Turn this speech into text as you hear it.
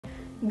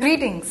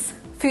Greetings,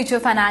 future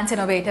finance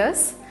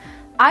innovators.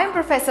 I am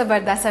Professor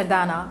Varda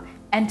Sardana,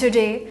 and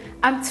today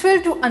I'm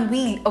thrilled to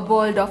unveil a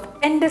world of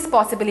endless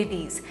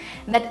possibilities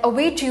that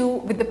await you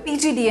with the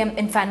PGDM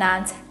in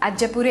Finance at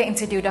Jaipuria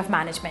Institute of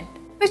Management.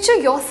 Picture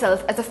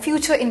yourself as a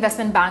future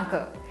investment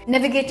banker,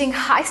 navigating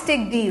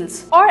high-stake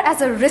deals, or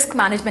as a risk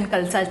management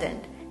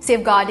consultant,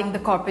 safeguarding the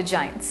corporate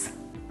giants.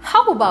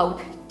 How about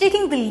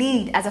taking the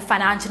lead as a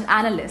financial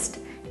analyst,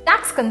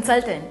 tax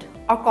consultant,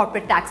 or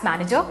corporate tax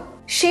manager?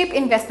 Shape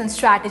investment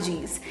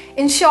strategies,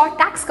 ensure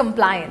tax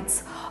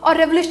compliance, or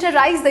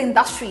revolutionize the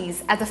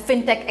industries as a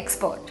fintech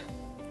expert.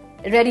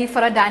 Ready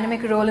for a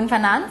dynamic role in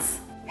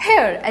finance?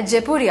 Here at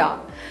Jaipuria,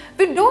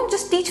 we don't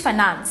just teach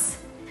finance,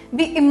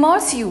 we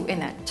immerse you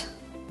in it.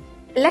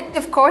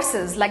 Elective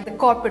courses like the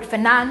Corporate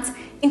Finance,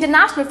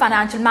 International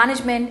Financial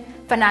Management,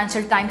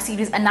 Financial Time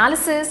Series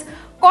Analysis,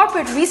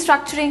 Corporate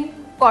Restructuring,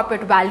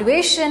 Corporate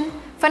Valuation,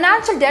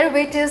 Financial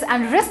Derivatives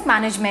and Risk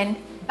Management,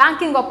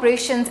 Banking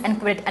Operations and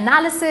Credit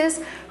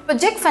Analysis,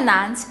 Project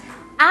Finance,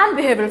 and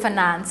Behavioral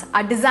Finance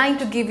are designed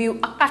to give you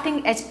a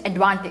cutting-edge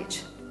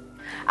advantage.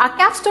 Our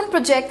capstone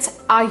projects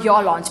are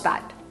your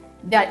launchpad.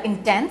 They are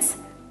intense,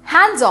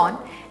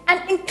 hands-on,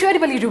 and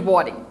incredibly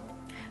rewarding,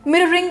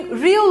 mirroring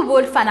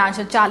real-world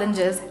financial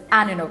challenges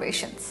and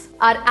innovations.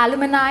 Our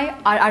alumni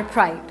are our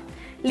pride,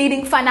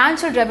 leading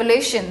financial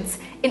revelations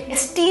in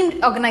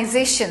esteemed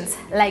organizations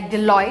like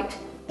Deloitte,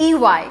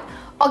 EY,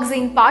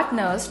 Oxine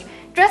Partners,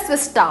 Tres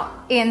Vista,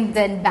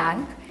 ANZ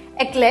Bank,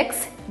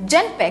 Eclex,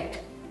 Genpact,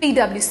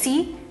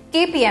 PwC,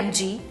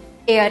 KPMG,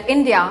 Air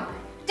India,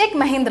 Tech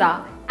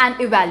Mahindra, and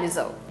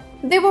Evaluzo.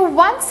 They were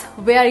once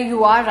where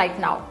you are right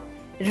now,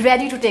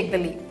 ready to take the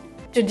leap.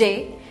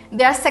 Today,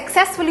 they are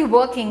successfully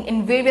working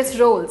in various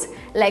roles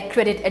like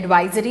credit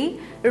advisory,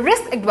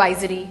 risk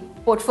advisory,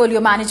 portfolio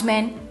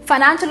management,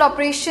 financial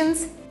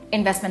operations,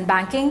 investment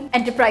banking,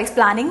 enterprise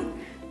planning,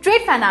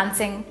 trade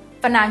financing,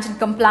 financial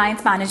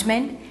compliance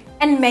management,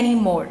 and many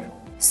more.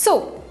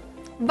 So,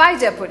 why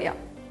Jaipuria?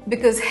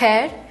 Because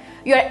here,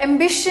 your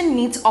ambition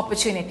meets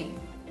opportunity.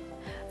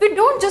 We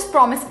don't just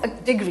promise a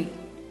degree,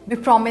 we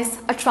promise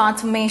a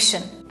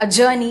transformation, a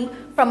journey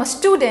from a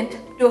student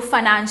to a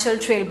financial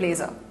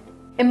trailblazer.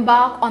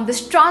 Embark on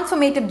this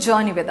transformative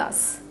journey with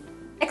us.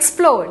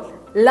 Explore,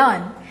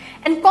 learn,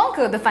 and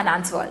conquer the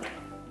finance world.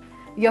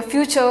 Your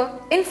future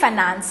in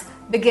finance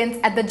begins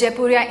at the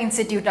Jaipuria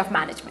Institute of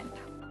Management.